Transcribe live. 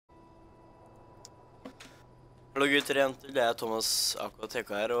Hallo gutter og jenter, det er Thomas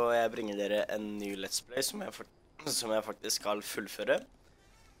AKTK her, og jeg bringer dere en ny Let's Play som jeg faktisk skal fullføre.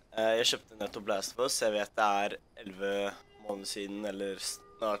 Jeg kjøpte nettopp Last of Us. Jeg vet det er 11 måneder siden, eller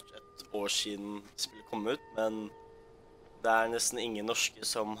snart et år siden spillet kom ut, men det er nesten ingen norske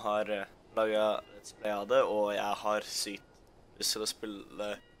som har laget Let's Play av det, og jeg har sykt lyst til å spille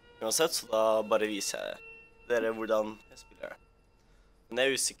uansett, så da bare viser jeg dere hvordan jeg spiller det. Men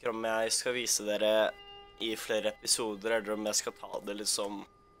jeg er usikker om jeg skal vise dere i flere episoder, eller om jeg skal ta det liksom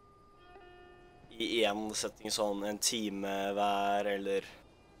i en setting sånn en time hver, eller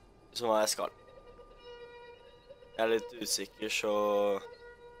liksom hva jeg skal. Jeg er litt usikker, så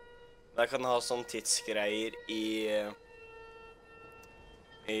jeg kan ha sånn tidsgreier i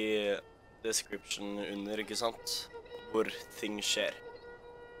description under, ikke sant? Hvor ting skjer,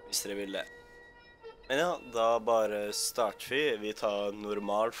 hvis dere vil det. Men ja, da bare starter vi. Vi tar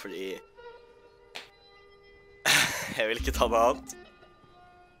normal, fordi jeg vil ikke ta noe annet.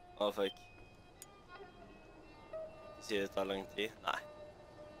 Å, fuck. Sier det tar lang tid? Nei.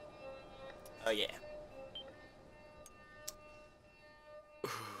 Ok.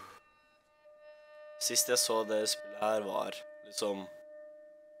 Sist jeg så det spillet her var liksom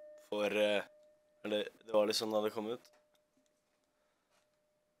eller det var liksom da det kom ut.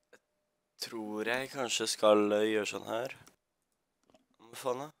 Jeg tror jeg kanskje skal gjøre sånn her. Hva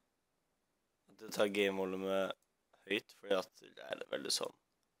faen da? Det tar game-volumet høyt, fordi at det er veldig sånn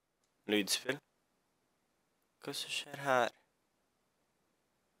lydspill. Hva som skjer her?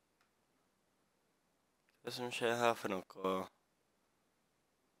 Hva som skjer her for noe?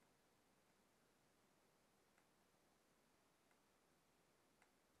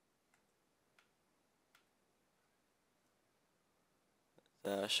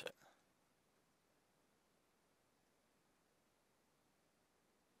 Det er ikke...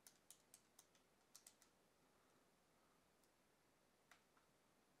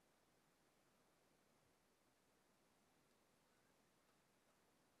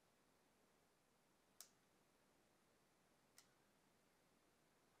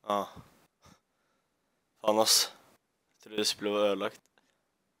 Ah. Faen ass. Jeg tror det spillet var ødelagt.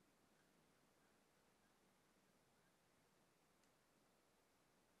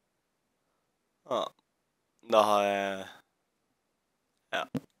 Ah. Da har jeg... Ja.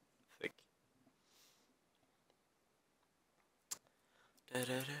 Fuck.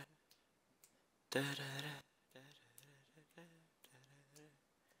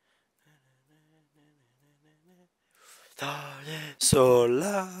 Tar det så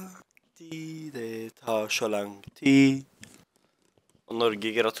lang tid, det tar så lang tid. Og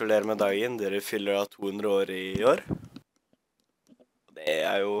Norge, gratulerer med dagen, dere fyller av 200 år i år. Og det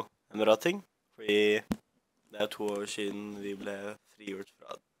er jo en bra ting, fordi det er 2 år siden vi ble frigjort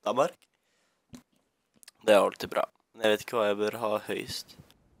fra Danmark. Det er alltid bra, men jeg vet ikke hva jeg bør ha høyst.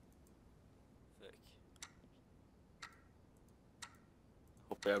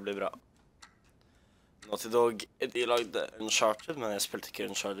 Håper jeg blir bra. Naughty Dog, de lagde Uncharted, men jeg spilte ikke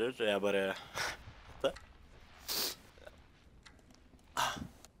Uncharted, og jeg bare... det.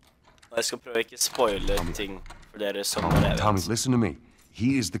 Og jeg skal prøve ikke spoile ting for dere som jeg vet. Tommy, listen to me.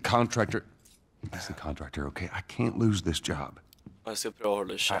 He is the contractor. He's the contractor, okay? I can't lose this job. Og jeg skal prøve å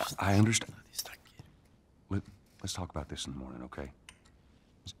holde kjeft. I understand. Let's talk about this in the morning, okay?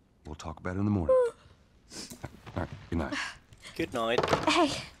 We'll talk about it in the morning. All right, good night. Good night. Hey.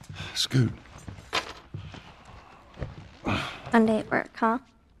 Scoot. Monday at work, huh?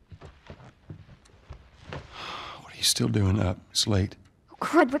 What are you still doing up? It's late. Oh,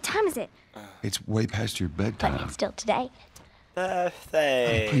 crud, what time is it? It's way past your bedtime. But it's still today.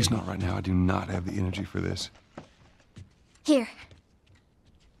 Birthday. Please, not right now. I do not have the energy for this. Here.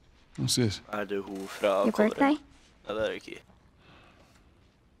 What's this? Er det hun fra Your birthday? Ja, det er det ikke.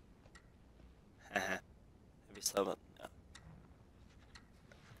 Jeg visste det, men ja.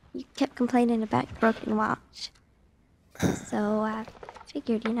 You kept complaining about your broken watch. So I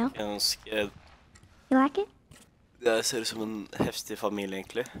figured, you know. Ganske... You like it? Det ser ut som en heftig familie,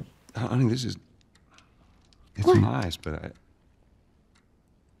 egentlig. Honey, this is... It's What? nice, but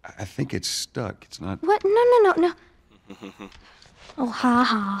I think it's stuck. It's not... What? No. Oh, ha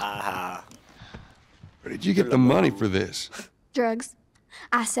ha. Aha. Where did you get the money for this? Drugs.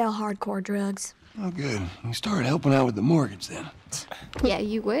 I sell hardcore drugs. Oh, good. You started helping out with the mortgage, then. Yeah,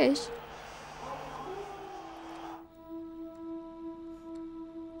 you wish.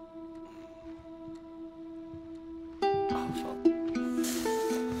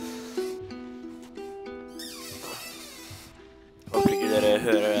 Håper ikke dere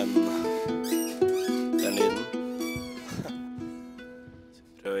hører den lyden.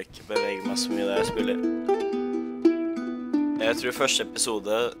 Prøver ikke å bevege meg så mye da jeg spiller. Jeg tror første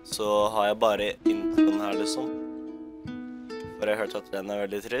episode så har jeg bare introen her, liksom. For jeg har hørt at den er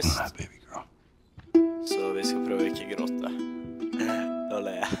veldig trist. All right, baby girl. Så vi skal prøve å ikke gråte. Da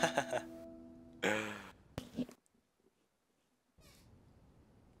ler jeg.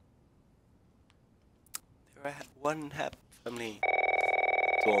 There are one happy family.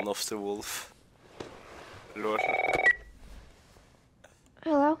 Dawn of the Wolf. Lord.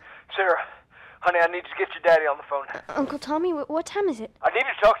 Hello? Sarah, honey, I need to get your daddy on the phone. Uncle Tommy, what time is it? I need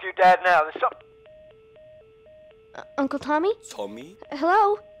to talk to your dad now. There's something... Uncle Tommy? Tommy?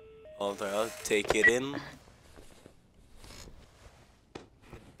 Hello? Oh, I'll take it in.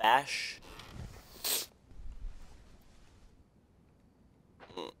 Bash.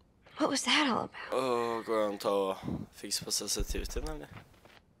 What was that all about? Åh, går det an til å fikse på sensitiviteten, eller?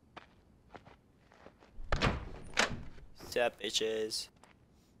 Sup, bitches.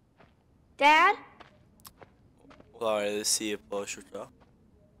 Dad? Hva er det de sier på skjorta?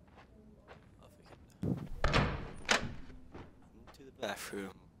 Into the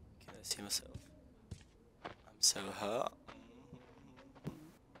bathroom. Can I see myself? I'm so hot.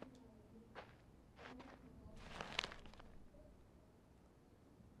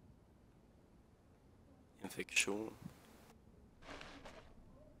 Infeksjon.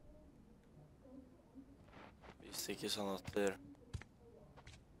 Visste ikke sånn at det...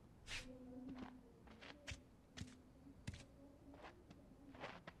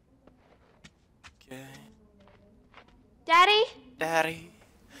 Okay. Daddy? Daddy.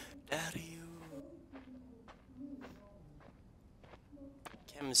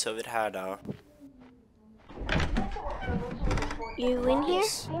 Hvem sover her da? You in here?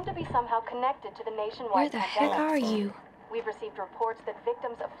 Seem to be somehow connected to the Where nationwide the heck are you? We've received reports that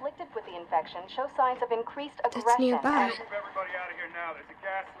victims afflicted with the infection show signs of increased aggression. That's nearby. Move everybody out of here now. There's a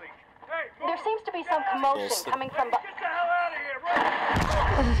gas leak. Hey, There seems to be some commotion Bullshit. coming from... get the hell out of here,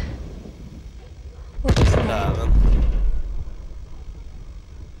 right? What was that? Dæven.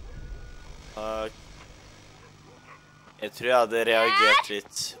 Jeg tror jeg hadde reagert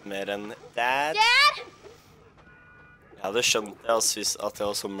litt mer enn Dad. Dad? Jeg hadde skjønt det, altså, at jeg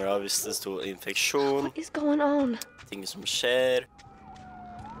var sommerdag hvis det stod infeksjon, What is going on? ting som skjer.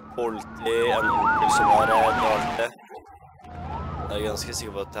 Politi, en onkel som har galt det. Jeg er ganske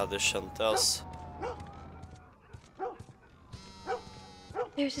sikker på at jeg hadde skjønt det, altså.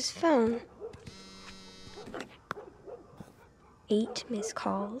 There's his phone. 8 missed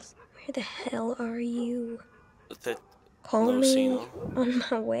calls. Where the hell are you? Det Call No me signal. on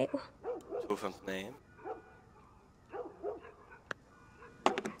my way. 259.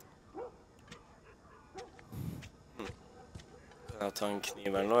 Kan jeg ta en kniv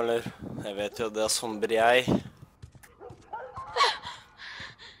eller noe, eller? Jeg vet jo, det er somber jeg.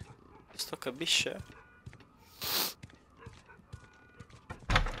 Stakkar bikkje.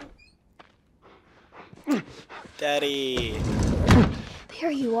 Daddy!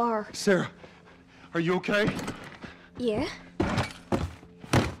 There you are. Sarah, are you okay? Yeah?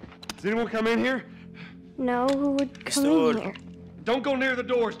 Does anyone come in here? No, who would come Stood. in here? Don't go near the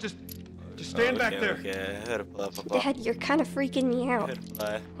doors. Just stand back there. Ok, jeg hører på deg, pappa. Dad, you're kind of freaking me Jeg out. hører på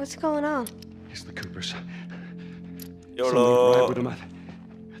deg. What's going on? It's the Coopers. Something ain't YOLO! right with them. I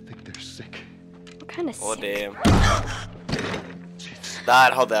think they're sick. What kind of Å, sick? det...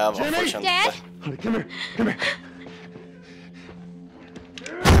 Der hadde jeg i hvert fall Jimmy! kjent Dad? det. Honey, come here. Come here.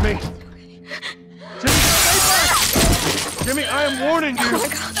 Jimmy. Jimmy, stay back! Jimmy, I am warning you.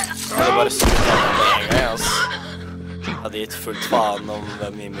 Jeg hadde bare skutt henne med en gang, altså. Jeg hadde gitt fullt faen om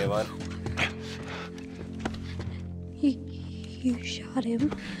hvem Mimi var. You shot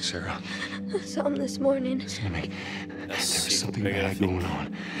him. Sarah, I saw him this morning. listen to me. Det er There's sykt something bad begrafikk. going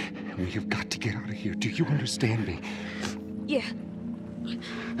on. We have got to get out of here. Do you understand me? Yeah.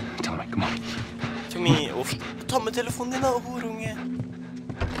 Tommy, come on. Tommy, uff. Ta med telefonen din da, horunge.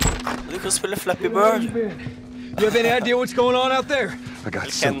 Du kan spille Flappy Bird. You have any idea what's going on out there? I got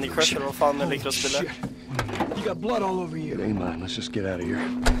Candy something. Crush, eller hva faen du liker å spille. You got blood all over It you. ain't mine. Let's just get out of here.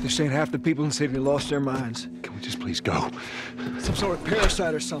 They're saying half the people in the city lost their minds. Can we just please go? Some sort of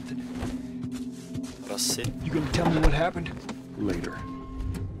parasite or something. Bare sitt. You gonna tell me what happened? Later.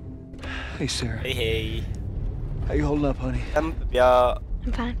 Hey, Sarah. Hei, hei. How you holding up, honey? Kjempebra.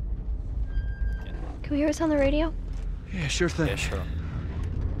 I'm fine. Can we hear us on the radio? Yeah, sure thing. Ok, sure.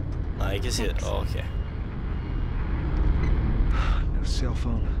 Nei, ikke si det. Å, ok. No cell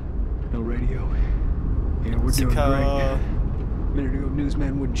phone. No radio. Yeah, we're doing Sika. great. A minute ago,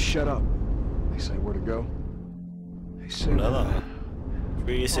 newsman wouldn't shut up. They say where to go? They said Nei da.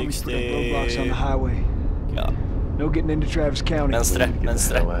 always put up roadblocks on the 360. highway. Ja. No getting into Travis County. Venstre, Get the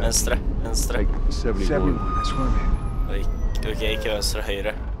venstre, hell out. venstre, venstre. Take 71. 71, that's where I'm headed. Og Ok, ikke venstre,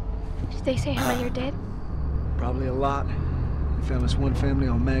 høyre. Did they say how many are dead? Probably a lot. They found this one family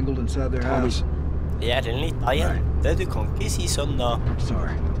all mangled inside their house. Jeg er en liten jente, du kan ikke si sånn da.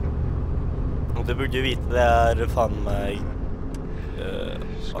 Sorry. Og du burde jo vite det er faen meg...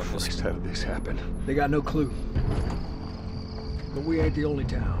 Christ, how did this happen? They got no clue. But we ain't the only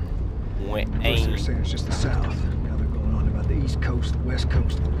town. We First they were saying it's just the south. Now they're going on about the east coast, the west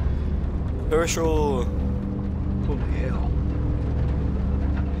coast. Herschel. Holy hell.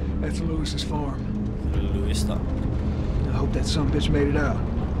 That's Lewis's farm. Louis da. I hope that son bitch made it out.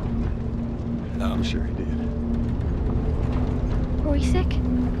 I'm sure he did. Were we sick?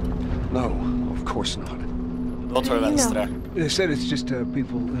 No, of course not. Da tar du venstre. They said it's just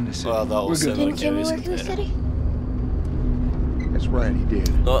people in the city. Ja, da We're også good. Didn't Jimmy work in the city? That's right, he did.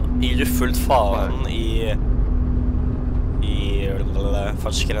 Nå gir du fullt faen i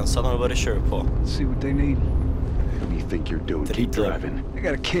fartsgrensa når du bare kjører på. Let's see what they need. What do you think you're doing? Keep driving. They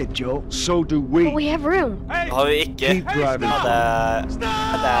got a kid, Joel. So do But we. we have room. Da har vi ikke. Keep driving. Ha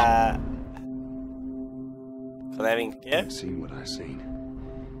det. Kan jeg vinke? I've seen what I've seen.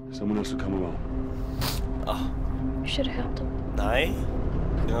 Someone else will come along. Ah, You should have helped him. nei.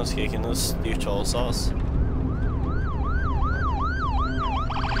 Jeg ønsker jeg kunne styrt oss av oss.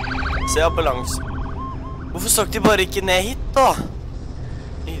 Se ambulansen. Hvorfor stakk de bare ikke ned hit da?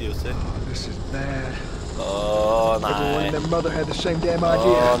 Idioter. This is bad. Åh, Everyone nei. and their mother had the same damn Åh,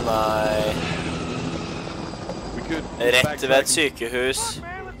 idea. nei. We could Rett ved et sykehus.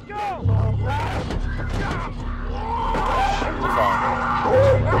 Faen.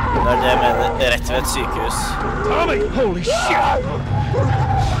 Det er det jeg mener. Rett ved et sykehus. Tommy! Holy shit!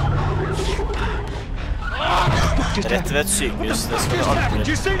 Rett ved et sykehus. Det skal du aldri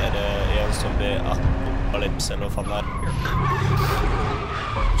gjøre i en zombie-apokalypse eller hva faen det er.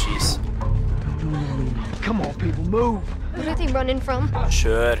 Jeez. Come on, people, move! What are they running from?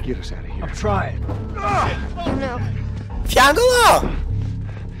 Kjør. get us out of here. I'm trying. You know. Fjern det da!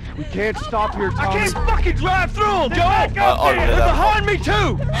 We can't stop here, I Tommy. can't fucking drive through them, Joel! Aldri They're det. behind me,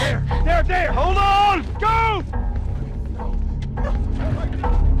 too! There! Hold on! Go!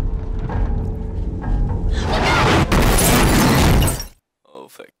 Oh,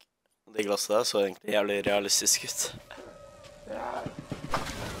 fuck. Det glasset der så egentlig jævlig realistisk ut.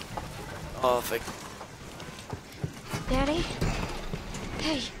 Oh, fuck. Daddy?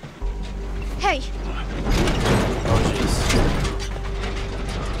 Hey. Hey! Oh, jeez.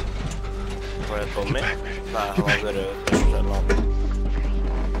 Var det Tommy? Nei, han hadde rød først eller annet.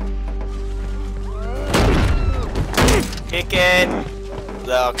 Kick it!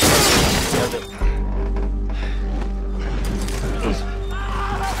 Det er akkurat.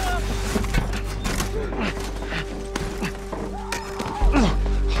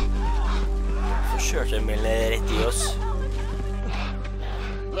 Så kjørte Emil rett i oss.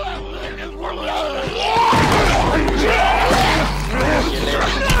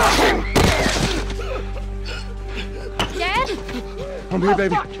 Dad? I'm here,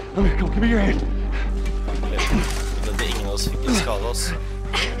 baby. I'm here. Come, give me your hand. Det ingen av oss fikk skade oss.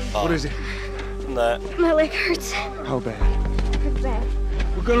 What is it? Nei. My leg hurts. How bad? Pretty bad.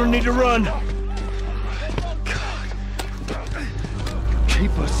 We're gonna need to run.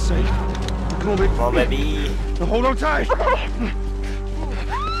 Keep us safe. Come on, baby. Come on, baby. Now hold on tight.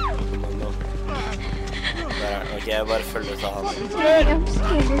 Der, ok, jeg bare følger ut av han. Daddy, I'm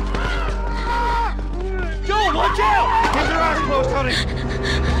scared. Joel, watch out! Keep your eyes closed, honey.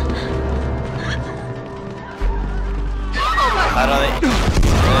 Her er de.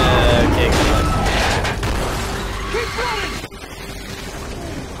 Ok, kom her.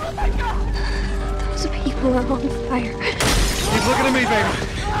 Those people are on fire. Keep looking at me, baby.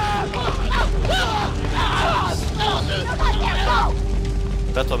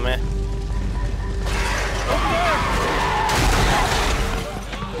 Det er Tommy.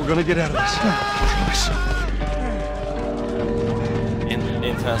 We're gonna get out of this. Promise.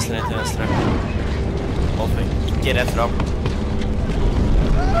 Inn til venstre, inn til venstre. Å, fuck. Ikke rett fram.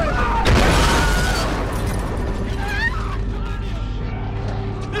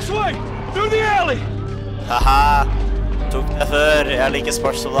 This way! Through the alley! Haha! Tok det før. Jeg er like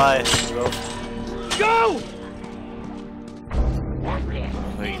smart som deg. Bro. Go!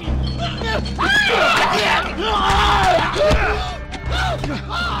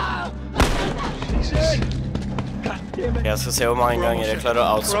 Jeg skal se hvor mange ganger jeg klarer å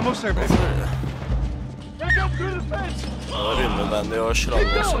We're outscore. almost there, baby. Back up through the fence! Det var unødvendig å slå Keep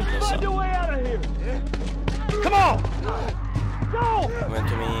noe going! sånt Find også. your way out of here! Come on! Go! Kom igjen,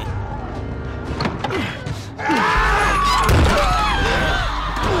 Tommy.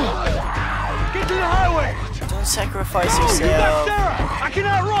 Get to the highway! Don't say sacrifice You got yourself. Sarah! I can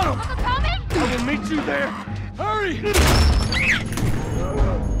outrun him! Uncle Tommy? I will meet you there! Hurry!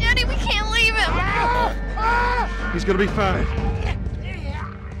 Daddy, we can't leave him. He's gonna be fine.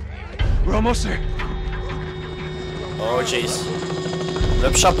 We're almost there. Oh, jeez.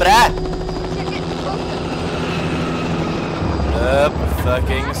 Løp kjappere! Løp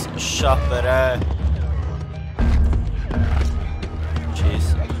fuckings kjappere. Jeez.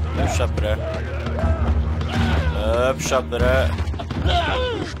 Løp kjappere. Løp kjappere.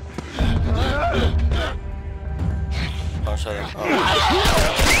 Hva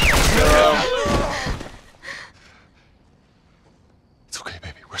skjedde? It's okay,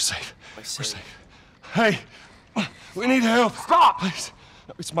 baby. We're safe. We're We're safe. safe. Hey, we need help. Stop! Please.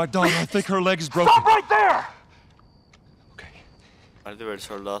 It's my daughter. I think her leg is broken. Stop right there! Okay. Du vel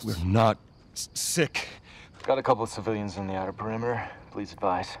så lost? We're not sick. Got a couple of civilians on the outer perimeter. Please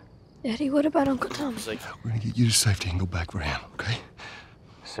advise. Daddy, what about Uncle Tom? It's like, We're gonna get you to safety and go back for him, okay?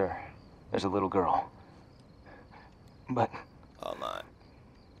 Sir, there's a little girl. But å nei.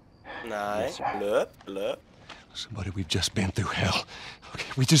 Nei, Yes, sir. løp. Somebody, we've just been through hell. Okay,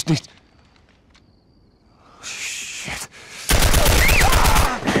 we just need... Shit.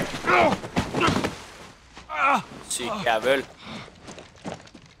 Syk jævel.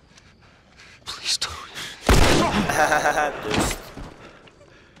 Please don't. Dust.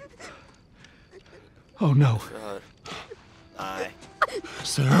 Oh no. Nei.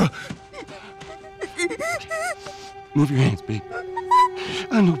 Sarah. Move your hands, baby.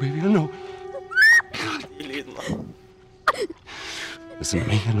 I know, baby, I know. I lyden da. Listen to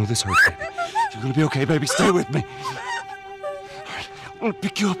me. I know this hurts, baby. You're gonna be okay, baby. Stay with me. All right, I'm gonna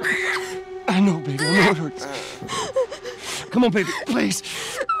pick you up. I know, baby. I know it hurts. Come on, baby, please.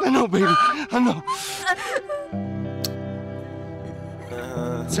 I know, baby. I know.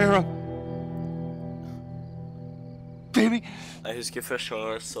 Sarah. Baby. Jeg husker første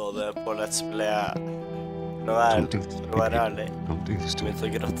gang jeg så det på Let's Play. For å være ærlig. Don't do this to me. Begynte å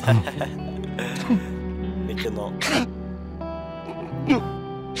gråte. Ikke nå. No.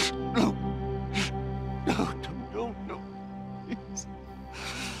 No. Please.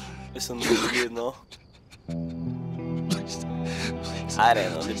 Liksom lyd nå. Please. Her er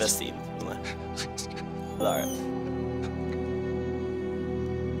en av de beste introene. Det er det.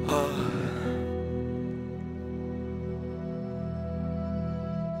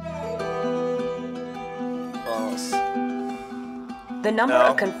 The number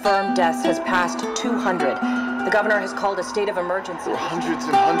of confirmed deaths has passed 200. The governor has called a state of emergency. There are hundreds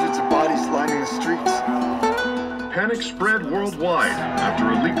and hundreds of bodies lining the streets. Panic spread worldwide after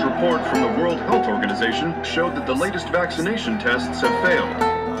a leaked report from the World Health Organization showed that the latest vaccination tests have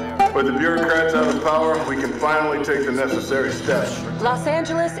failed. With the bureaucrats out of power, we can finally take the necessary steps. Los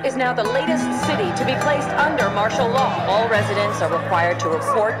Angeles is now the latest city to be placed under martial law. All residents are required to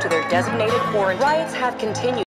report to their designated quarantine. Riots have continued.